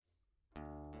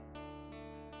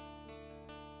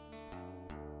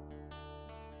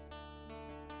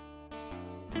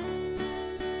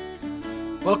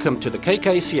Welcome to the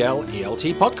KKCL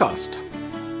ELT podcast.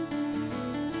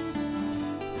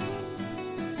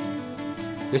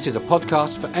 This is a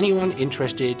podcast for anyone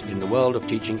interested in the world of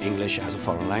teaching English as a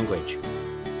foreign language.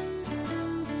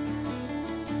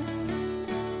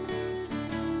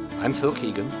 I'm Phil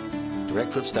Keegan,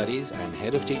 Director of Studies and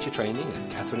Head of Teacher Training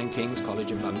at Catherine and King's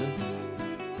College of London.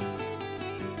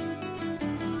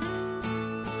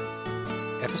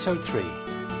 Episode 3,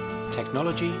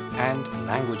 Technology and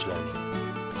Language Learning,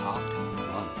 Part 1.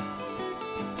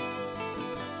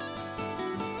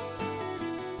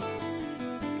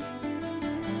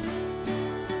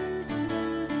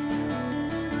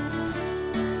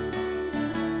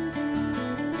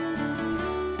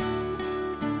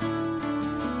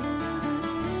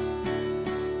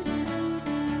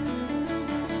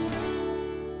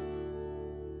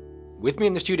 With me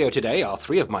in the studio today are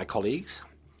three of my colleagues,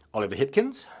 Oliver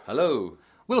Hitkins. Hello.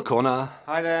 Will Corner.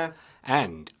 Hi there.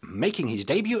 And making his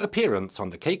debut appearance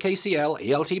on the KKCL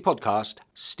ELT podcast,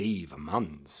 Steve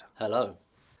Munns. Hello.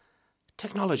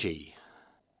 Technology.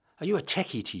 Are you a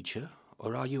techie teacher,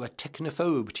 or are you a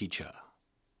technophobe teacher?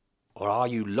 Or are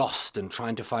you lost and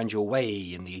trying to find your way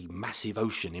in the massive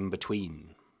ocean in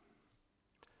between?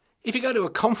 If you go to a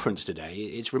conference today,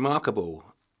 it's remarkable.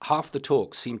 Half the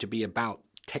talks seem to be about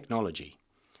technology.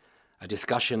 A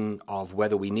discussion of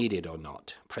whether we need it or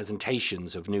not,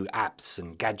 presentations of new apps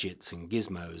and gadgets and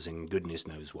gizmos and goodness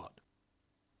knows what.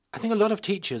 I think a lot of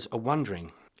teachers are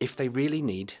wondering if they really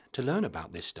need to learn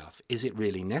about this stuff. Is it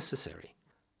really necessary?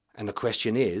 And the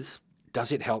question is,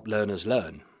 does it help learners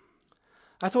learn?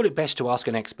 I thought it best to ask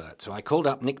an expert, so I called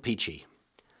up Nick Peachy.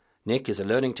 Nick is a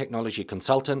learning technology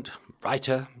consultant,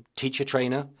 writer, teacher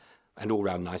trainer, and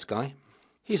all-round nice guy.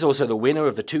 He's also the winner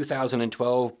of the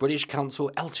 2012 British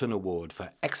Council Elton Award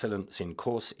for Excellence in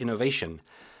Course Innovation,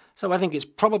 so I think it's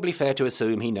probably fair to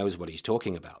assume he knows what he's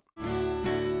talking about.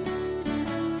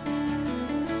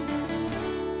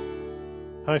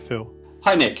 Hi, Phil.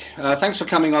 Hi, Nick. Thanks for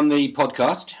coming on the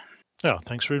podcast. Oh,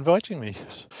 thanks for inviting me.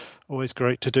 It's always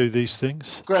great to do these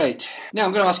things. Great. Now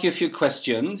I'm going to ask you a few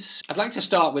questions. I'd like to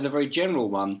start with a very general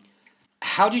one.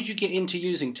 How did you get into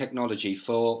using technology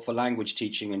for language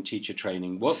teaching and teacher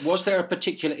training? Was there a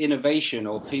particular innovation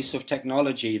or piece of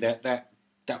technology that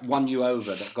won you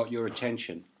over, that got your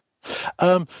attention?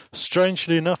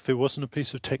 Strangely enough, it wasn't a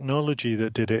piece of technology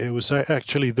that did it. It was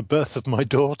actually the birth of my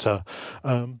daughter.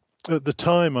 At the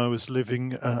time, I was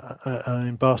living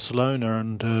in Barcelona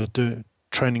and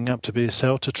training up to be a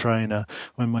CELTA trainer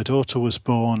when my daughter was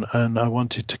born, and I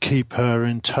wanted to keep her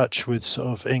in touch with sort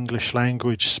of English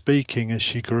language speaking as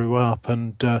she grew up,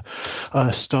 and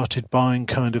I started buying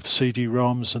kind of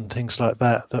CD-ROMs and things like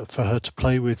that for her to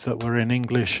play with that were in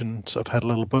English, and sort of had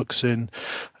little books in,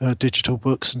 digital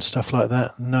books and stuff like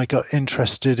that, and I got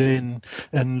interested in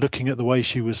looking at the way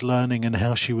she was learning and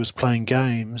how she was playing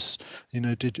games,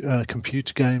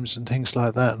 computer games and things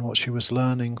like that, and what she was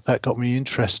learning. That got me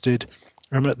interested.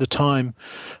 And at the time,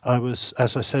 I was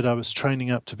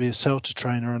training up to be a CELTA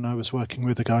trainer, and I was working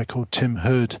with a guy called Tim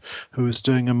Hood, who was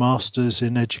doing a master's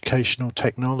in educational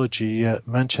technology at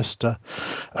Manchester,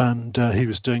 and he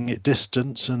was doing it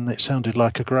distance, and it sounded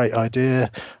like a great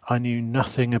idea. I knew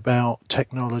nothing about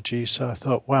technology, so I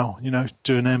thought, well,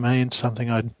 do an MA in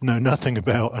something I know nothing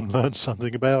about and learn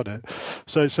something about it.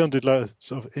 So it sounded like a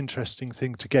sort of interesting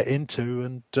thing to get into,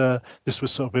 and this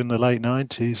was sort of in the late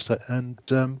 90s,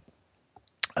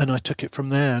 and I took it from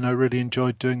there, and I really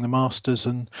enjoyed doing the masters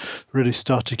and really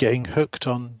started getting hooked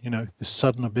on, this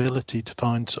sudden ability to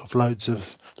find sort of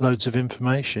loads of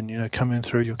information, coming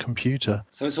through your computer.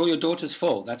 So it's all your daughter's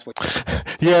fault, that's what...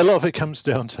 Yeah, a lot of it comes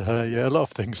down to her. Yeah, a lot of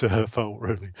things are her fault,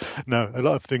 really. No, a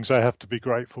lot of things I have to be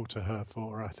grateful to her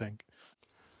for, I think.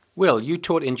 Will, you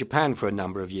taught in Japan for a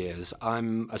number of years.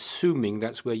 I'm assuming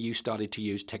that's where you started to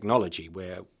use technology,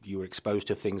 where you were exposed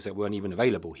to things that weren't even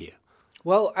available here.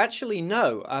 Well, actually,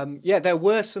 no. There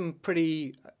were some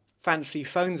pretty fancy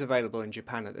phones available in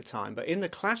Japan at the time, but in the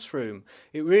classroom,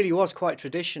 it really was quite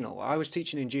traditional. I was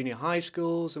teaching in junior high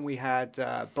schools, and we had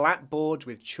blackboards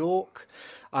with chalk.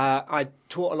 I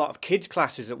taught a lot of kids'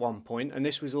 classes at one point, and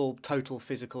this was all total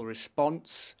physical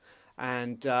response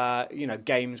and,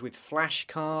 games with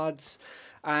flashcards.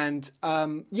 And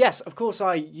yes, of course,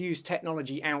 I used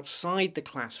technology outside the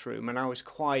classroom, and I was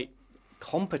quite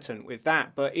competent with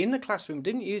that, but in the classroom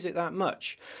didn't use it that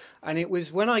much. And it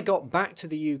was when I got back to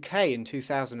the UK in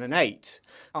 2008,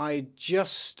 I'd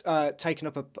just taken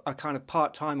up a kind of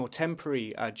part-time or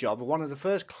temporary job. One of the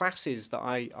first classes that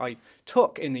I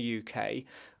took in the UK,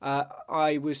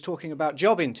 I was talking about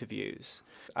job interviews,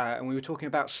 and we were talking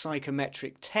about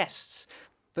psychometric tests.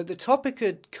 But the topic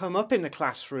had come up in the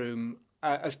classroom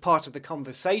as part of the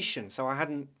conversation, so I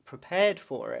hadn't prepared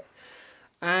for it.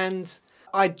 And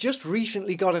I just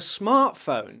recently got a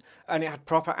smartphone, and it had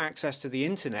proper access to the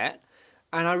internet,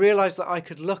 and I realised that I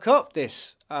could look up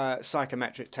this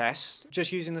psychometric test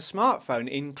just using the smartphone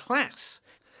in class.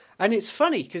 And it's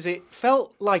funny because it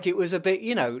felt like it was a bit,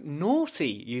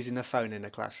 naughty using the phone in a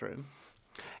classroom.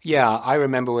 Yeah, I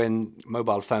remember when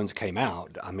mobile phones came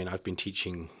out. I mean, I've been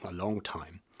teaching a long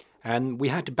time, and we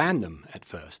had to ban them at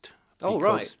first. Oh,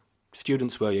 right.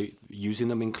 Students were using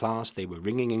them in class, they were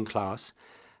ringing in class,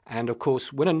 and of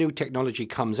course, when a new technology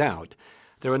comes out,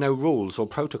 there are no rules or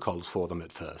protocols for them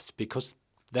at first because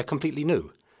they're completely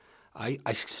new.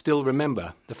 I still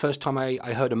remember the first time I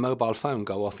heard a mobile phone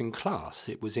go off in class.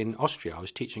 It was in Austria. I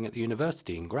was teaching at the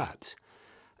university in Graz.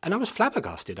 And I was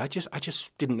flabbergasted. I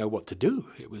just didn't know what to do.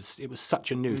 It was such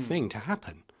a new thing to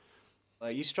happen.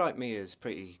 You strike me as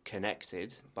pretty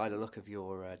connected by the look of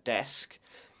your desk.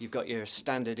 You've got your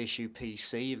standard issue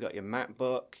PC, you've got your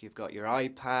MacBook, you've got your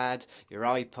iPad, your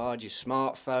iPod, your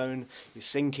smartphone, you're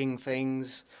syncing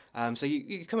things. So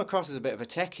you come across as a bit of a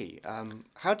techie.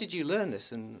 How did you learn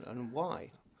this and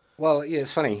why? Well, yeah,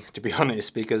 it's funny, to be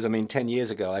honest, because, 10 years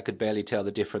ago, I could barely tell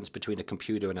the difference between a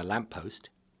computer and a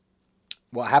lamppost.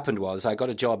 What happened was I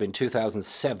got a job in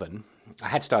 2007. I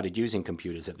had started using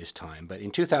computers at this time, but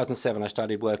in 2007 I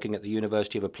started working at the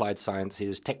University of Applied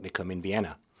Sciences Technicum in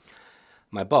Vienna.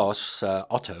 My boss,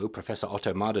 Professor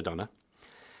Otto Mardadonner,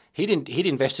 he'd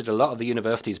invested a lot of the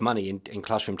university's money in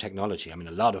classroom technology, a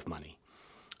lot of money.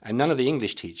 And none of the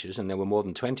English teachers, and there were more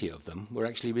than 20 of them, were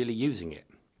actually really using it.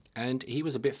 And he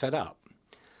was a bit fed up.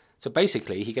 So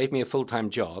basically, he gave me a full-time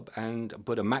job and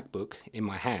put a MacBook in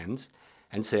my hands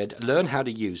and said, learn how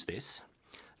to use this,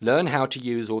 learn how to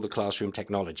use all the classroom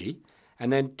technology,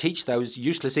 and then teach those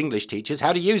useless English teachers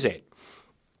how to use it.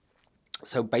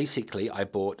 So basically, I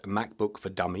bought a MacBook for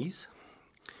dummies,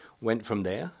 went from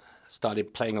there,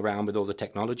 started playing around with all the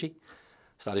technology,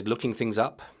 started looking things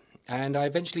up, and I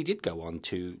eventually did go on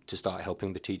to start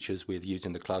helping the teachers with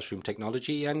using the classroom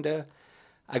technology, and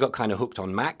I got kind of hooked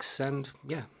on Macs, and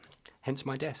yeah, hence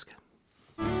my desk.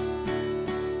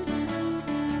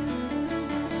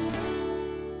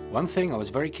 One thing I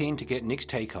was very keen to get Nick's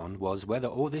take on was whether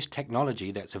all this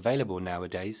technology that's available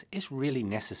nowadays is really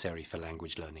necessary for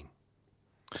language learning.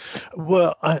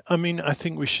 Well, I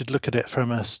think we should look at it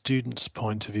from our students'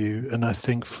 point of view, and I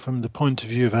think from the point of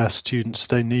view of our students,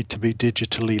 they need to be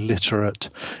digitally literate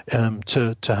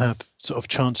to have sort of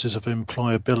chances of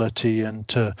employability and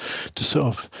to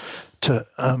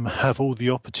have all the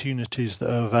opportunities that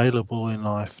are available in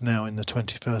life now in the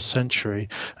 21st century.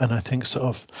 And I think sort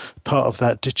of part of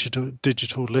that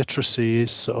digital literacy is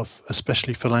sort of,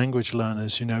 especially for language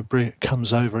learners,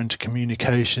 comes over into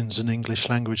communications and English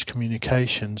language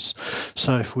communications.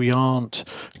 So if we aren't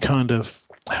kind of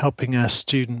helping our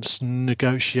students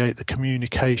negotiate the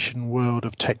communication world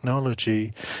of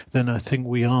technology, then I think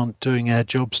we aren't doing our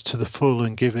jobs to the full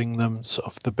and giving them sort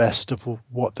of the best of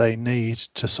what they need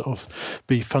to sort of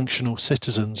be functional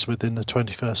citizens within the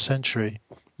 21st century.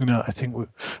 I think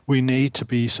we need to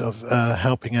be sort of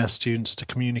helping our students to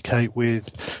communicate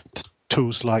with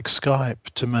tools like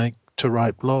Skype to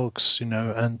write blogs,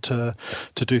 and to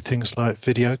do things like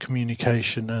video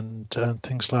communication and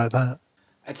things like that.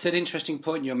 It's an interesting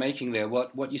point you're making there.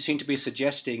 What you seem to be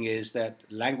suggesting is that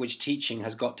language teaching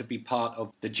has got to be part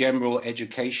of the general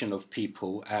education of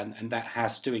people, and that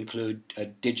has to include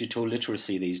digital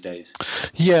literacy these days.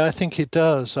 Yeah, I think it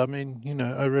does. I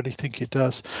really think it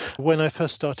does. When I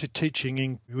first started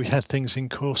teaching, we had things in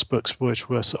course books which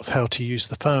were sort of how to use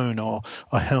the phone or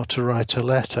how to write a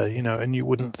letter, and you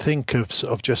wouldn't think of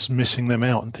sort of just missing them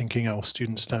out and thinking, oh,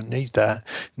 students don't need that,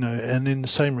 and in the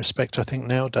same respect, I think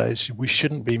nowadays we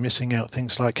shouldn't be missing out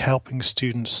things like helping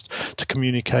students to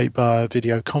communicate via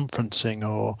video conferencing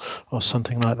or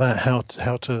something like that, how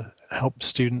to help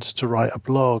students to write a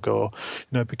blog or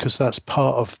because that's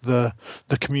part of the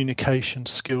communication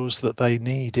skills that they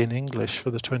need in English for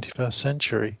the 21st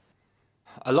century.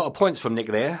 A lot of points from Nick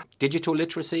there. Digital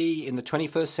literacy in the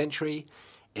 21st century,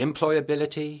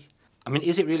 employability.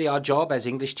 Is it really our job as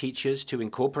English teachers to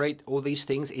incorporate all these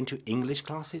things into English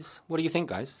classes? What do you think,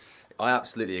 guys? I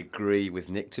absolutely agree with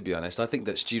Nick, to be honest. I think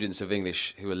that students of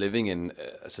English who are living in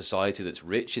a society that's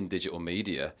rich in digital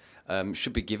media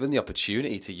should be given the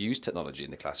opportunity to use technology in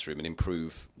the classroom and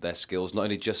improve their skills, not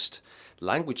only just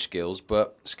language skills,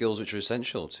 but skills which are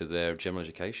essential to their general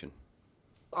education.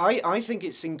 I think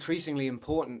it's increasingly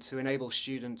important to enable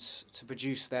students to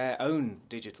produce their own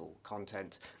digital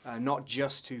content, not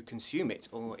just to consume it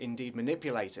or indeed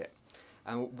manipulate it.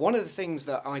 And one of the things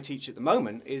that I teach at the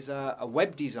moment is a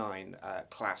web design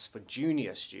class for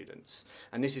junior students.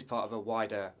 And this is part of a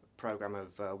wider program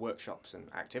of workshops and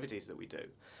activities that we do.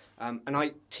 And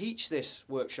I teach this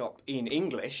workshop in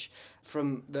English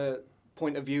from the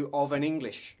point of view of an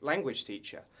English language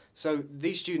teacher. So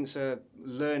these students are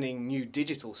learning new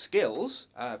digital skills,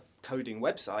 coding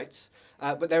websites,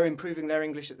 but they're improving their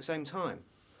English at the same time.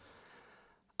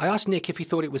 I asked Nick if he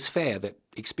thought it was fair that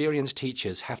experienced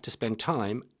teachers have to spend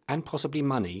time and possibly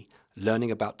money learning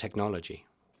about technology.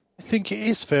 I think it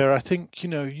is fair. I think,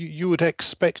 you would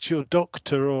expect your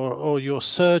doctor or your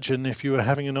surgeon, if you were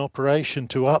having an operation,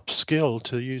 to upskill,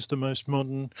 to use the most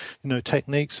modern,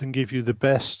 techniques and give you the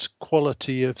best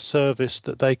quality of service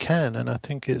that they can. And I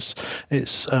think it's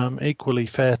equally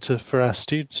fair for our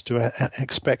students to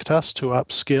expect us to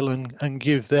upskill and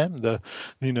give them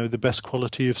the best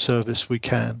quality of service we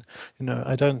can.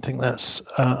 I don't think that's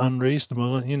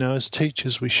unreasonable. And, as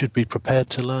teachers, we should be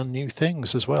prepared to learn new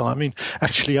things as well. I mean,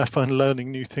 actually, I find learning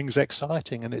new things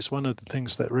exciting, and it's one of the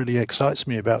things that really excites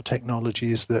me about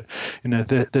technology is that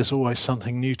there's always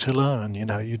something new to learn.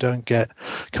 You don't get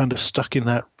kind of stuck in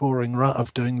that boring rut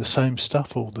of doing the same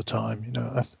stuff all the time.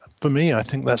 For me, I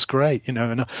think that's great.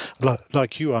 And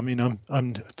like you, I mean,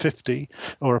 I'm 50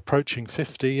 or approaching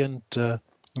 50, and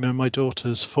my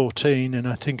daughter's 14, and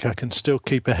I think I can still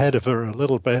keep ahead of her a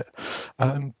little bit.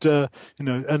 And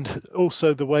and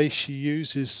also the way she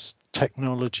uses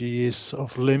technology is sort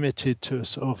of limited to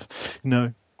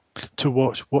to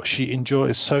what she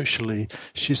enjoys socially.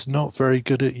 She's not very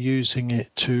good at using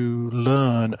it to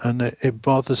learn, and it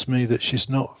bothers me that she's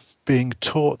not being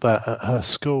taught that at her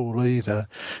school either.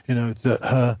 That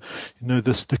her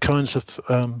the kinds of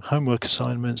homework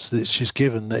assignments that she's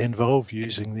given that involve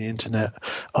using the internet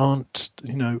aren't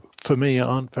for me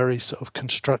aren't very sort of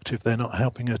constructive. They're not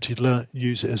helping her to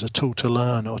use it as a tool to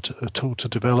learn or a tool to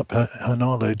develop her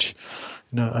knowledge.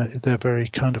 They're very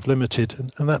kind of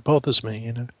limited, and that bothers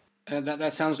me.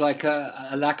 That sounds like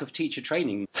a lack of teacher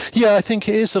training. Yeah, I think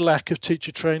it is a lack of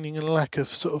teacher training and a lack of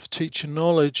sort of teacher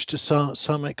knowledge to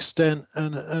some extent,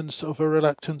 and sort of a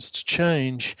reluctance to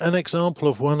change. An example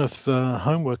of one of the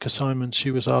homework assignments,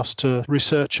 she was asked to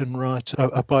research and write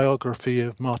a biography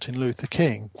of Martin Luther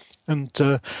King. And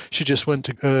she just went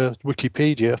to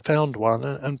Wikipedia, found one,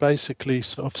 and basically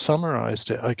sort of summarized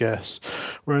it, I guess.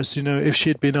 Whereas, if she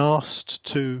had been asked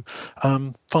to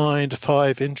find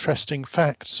 5 interesting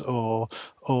facts or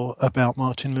about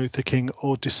Martin Luther King,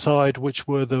 or decide which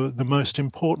were the most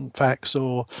important facts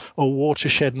or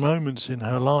watershed moments in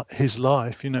his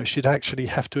life, she'd actually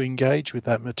have to engage with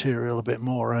that material a bit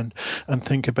more and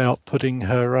think about putting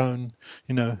her own,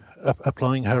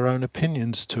 applying her own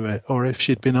opinions to it. Or if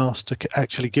she'd been asked to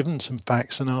actually given some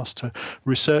facts and asked to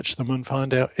research them and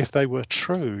find out if they were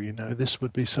true, this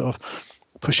would be sort of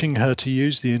pushing her to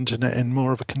use the internet in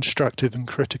more of a constructive and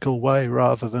critical way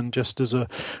rather than just as a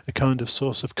kind of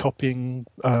source of copying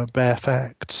bare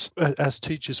facts. As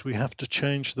teachers, we have to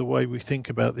change the way we think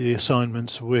about the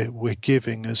assignments we're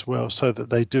giving as well, so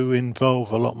that they do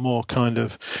involve a lot more kind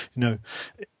of,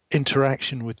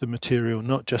 interaction with the material,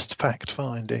 not just fact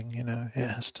finding. It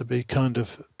has to be kind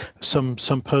of some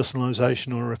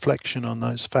personalization or reflection on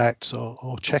those facts,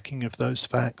 or checking of those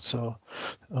facts, or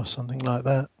something like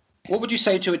that. What would you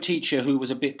say to a teacher who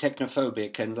was a bit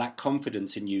technophobic and lacked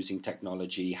confidence in using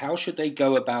technology? How should they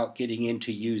go about getting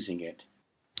into using it?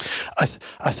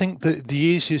 I think that the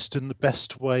easiest and the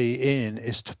best way in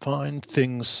is to find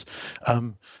things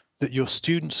that your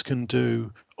students can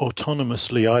do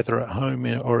autonomously, either at home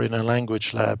or in a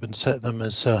language lab, and set them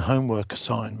as homework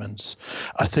assignments.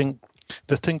 I think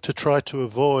the thing to try to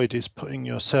avoid is putting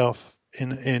yourself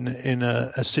in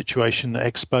a situation that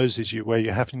exposes you, where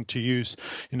you're having to use,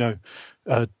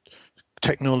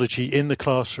 technology in the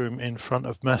classroom in front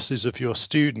of masses of your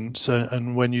students,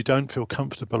 and when you don't feel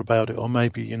comfortable about it, or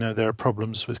maybe there are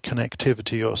problems with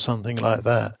connectivity or something like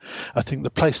that. I think the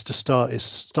place to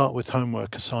start with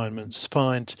homework assignments.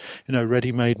 Find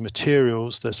ready-made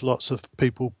materials. There's lots of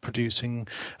people producing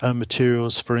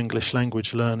materials for English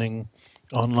language learning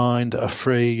online that are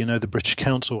free. The British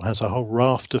Council has a whole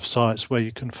raft of sites where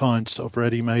you can find sort of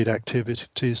ready-made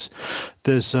activities.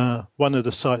 There's one of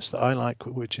the sites that I like,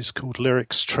 which is called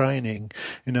Lyrics Training,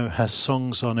 has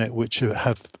songs on it which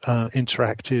have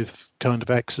interactive kind of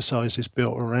exercises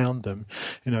built around them.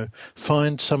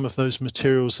 Find some of those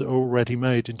materials that are already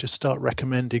made and just start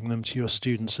recommending them to your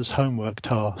students as homework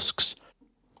tasks.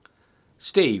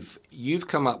 Steve, you've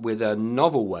come up with a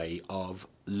novel way of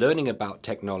learning about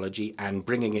technology and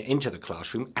bringing it into the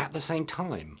classroom at the same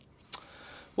time.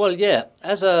 Well, yeah,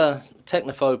 as a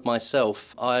technophobe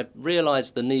myself, I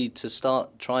realised the need to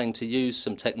start trying to use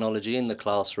some technology in the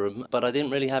classroom, but I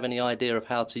didn't really have any idea of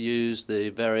how to use the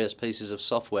various pieces of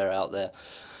software out there.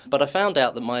 But I found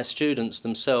out that my students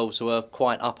themselves were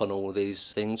quite up on all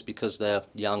these things because they're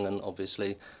young and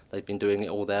obviously they've been doing it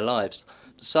all their lives.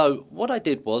 So what I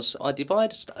did was I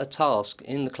divided a task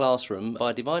in the classroom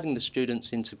by dividing the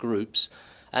students into groups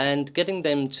and getting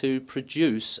them to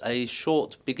produce a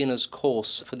short beginner's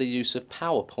course for the use of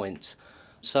PowerPoint.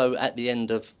 So at the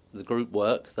end of the group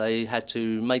work, they had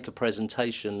to make a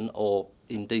presentation or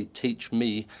indeed teach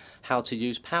me how to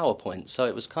use PowerPoint. So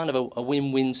it was kind of a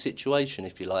win-win situation,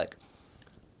 if you like.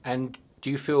 And do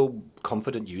you feel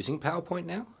confident using PowerPoint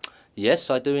now? Yes,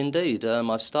 I do indeed.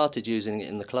 I've started using it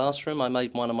in the classroom. I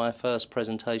made one of my first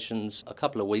presentations a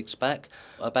couple of weeks back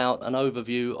about an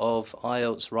overview of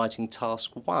IELTS Writing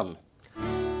Task 1.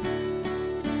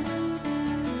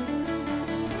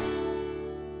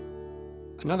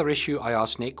 Another issue I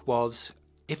asked Nick was,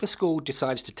 if a school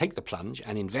decides to take the plunge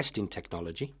and invest in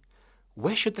technology,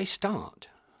 where should they start?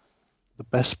 The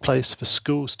best place for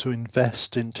schools to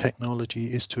invest in technology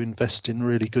is to invest in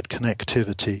really good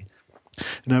connectivity.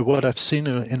 You know, what I've seen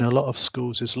in a lot of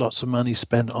schools is lots of money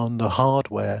spent on the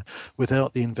hardware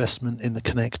without the investment in the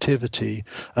connectivity.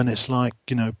 And it's like,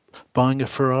 you know, buying a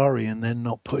Ferrari and then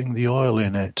not putting the oil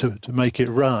in it to make it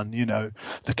run. You know,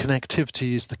 the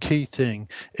connectivity is the key thing.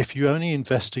 If you only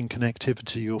invest in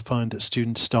connectivity, you'll find that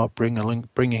students start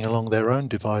bringing along their own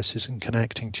devices and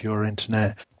connecting to your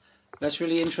internet. That's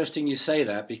really interesting you say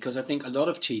that, because I think a lot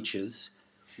of teachers,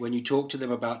 when you talk to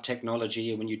them about technology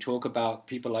and when you talk about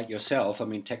people like yourself, I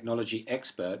mean, technology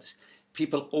experts,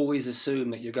 people always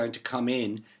assume that you're going to come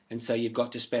in and say you've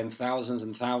got to spend thousands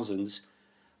and thousands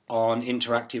on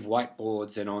interactive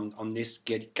whiteboards and on this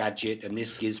gadget and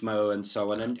this gizmo and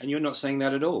so on. And you're not saying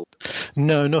that at all.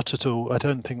 No, not at all. I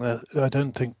don't think,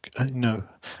 no.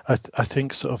 I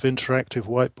think sort of interactive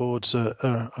whiteboards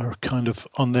are kind of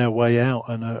on their way out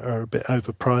and are a bit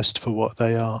overpriced for what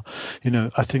they are. You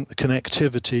know, I think the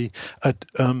connectivity,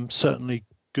 certainly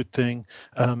good thing.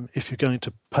 If you're going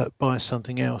to buy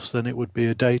something else, then it would be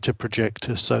a data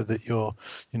projector, so that your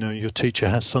teacher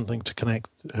has something to connect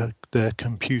their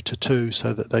computer to,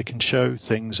 so that they can show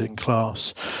things in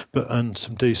class. And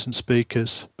some decent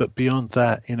speakers. But beyond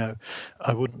that, you know,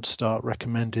 I wouldn't start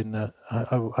recommending that.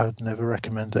 I would never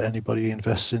recommend that anybody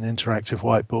invests in interactive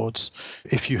whiteboards.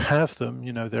 If you have them,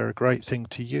 you know, they're a great thing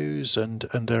to use, and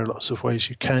there are lots of ways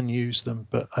you can use them.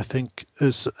 But I think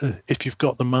if you've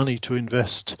got the money to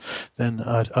invest, then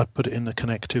I'd put it in the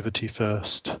connectivity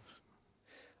first.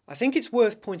 I think it's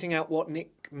worth pointing out what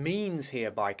Nick means here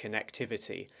by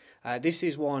connectivity. This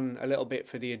is one a little bit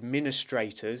for the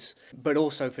administrators, but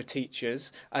also for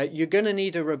teachers. You're going to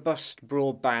need a robust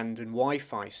broadband and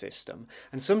Wi-Fi system.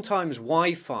 And sometimes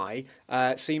Wi-Fi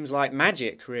seems like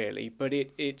magic, really, but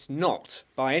it's not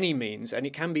by any means, and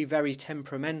it can be very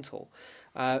temperamental.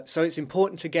 So it's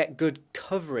important to get good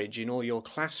coverage in all your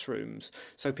classrooms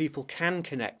so people can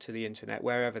connect to the internet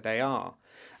wherever they are.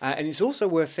 And it's also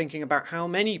worth thinking about how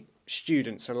many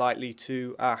students are likely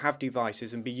to have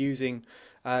devices and be using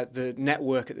the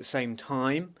network at the same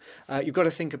time. You've got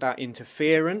to think about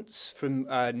interference from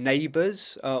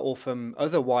neighbours or from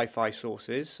other Wi-Fi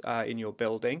sources in your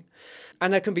building.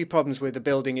 And there can be problems with the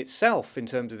building itself in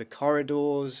terms of the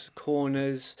corridors,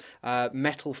 corners,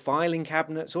 metal filing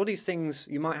cabinets. All these things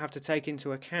you might have to take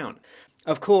into account.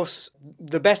 Of course,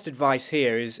 the best advice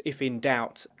here is, if in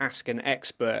doubt, ask an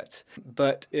expert.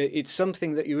 But it's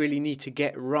something that you really need to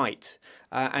get right.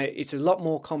 It's a lot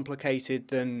more complicated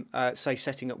than, say,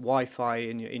 setting up Wi-Fi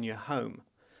in your home.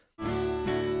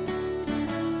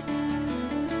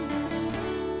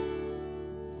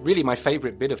 Really, my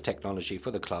favourite bit of technology for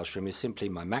the classroom is simply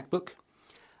my MacBook,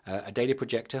 a data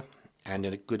projector, and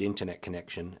a good internet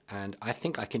connection. And I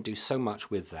think I can do so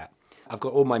much with that. I've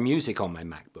got all my music on my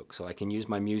MacBook, so I can use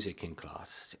my music in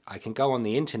class. I can go on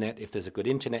the internet if there's a good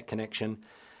internet connection,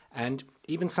 and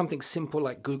even something simple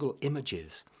like Google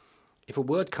Images. If a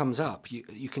word comes up,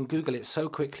 you can Google it so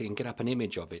quickly and get up an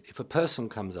image of it. If a person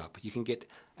comes up, you can get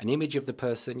an image of the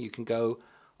person, you can go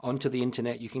onto the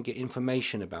internet, you can get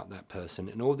information about that person,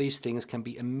 and all these things can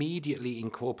be immediately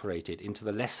incorporated into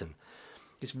the lesson.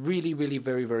 It's really, really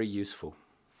very, very useful.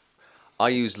 I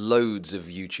use loads of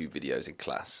YouTube videos in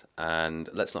class, and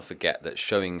let's not forget that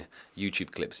showing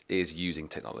YouTube clips is using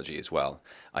technology as well.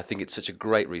 I think it's such a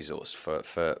great resource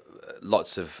for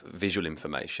lots of visual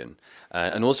information.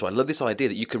 And also, I love this idea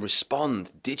that you can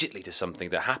respond digitally to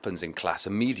something that happens in class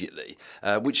immediately,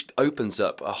 which opens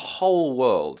up a whole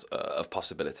world of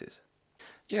possibilities.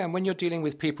 Yeah, and when you're dealing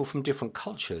with people from different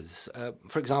cultures,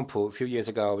 for example, a few years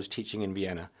ago I was teaching in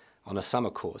Vienna on a summer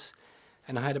course,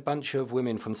 and I had a bunch of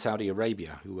women from Saudi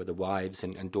Arabia who were the wives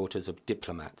and daughters of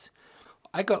diplomats.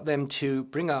 I got them to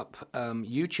bring up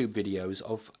YouTube videos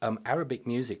of Arabic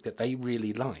music that they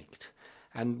really liked.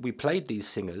 And we played these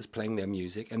singers playing their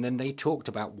music, and then they talked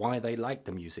about why they liked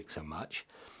the music so much.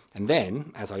 And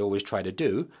then, as I always try to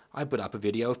do, I put up a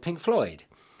video of Pink Floyd.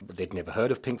 They'd never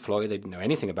heard of Pink Floyd, they didn't know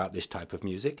anything about this type of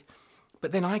music.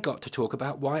 But then I got to talk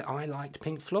about why I liked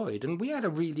Pink Floyd, and we had a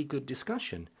really good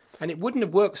discussion. And it wouldn't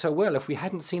have worked so well if we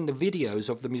hadn't seen the videos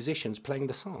of the musicians playing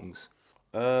the songs.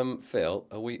 Phil,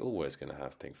 are we always going to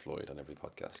have Pink Floyd on every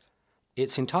podcast?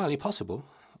 It's entirely possible.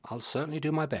 I'll certainly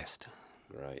do my best.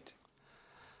 Right.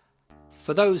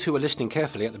 For those who are listening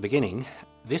carefully at the beginning,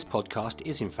 this podcast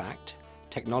is in fact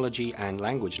Technology and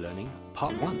Language Learning,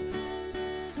 Part 1.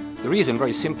 The reason,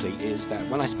 very simply, is that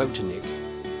when I spoke to Nick,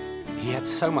 he had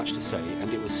so much to say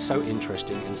and it was so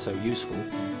interesting and so useful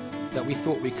that we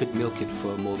thought we could milk it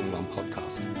for more than one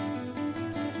podcast.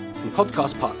 In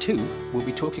podcast Part 2, we'll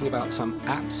be talking about some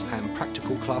apps and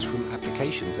practical classroom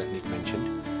applications that Nick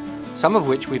mentioned, some of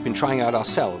which we've been trying out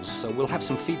ourselves, so we'll have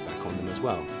some feedback on them as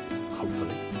well,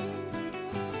 hopefully.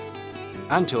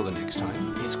 Until the next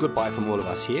time, it's goodbye from all of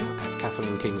us here at Catherine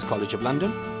and King's College of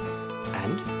London,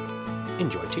 and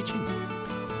enjoy teaching.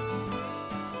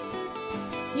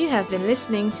 You have been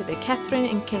listening to the Catherine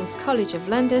and King's College of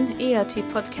London ELT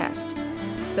podcast.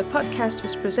 The podcast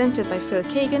was presented by Phil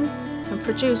Kagan and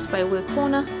produced by Will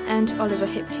Corner and Oliver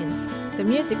Hipkins. The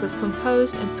music was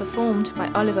composed and performed by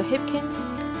Oliver Hipkins,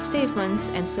 Steve Munns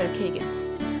and Phil Kagan.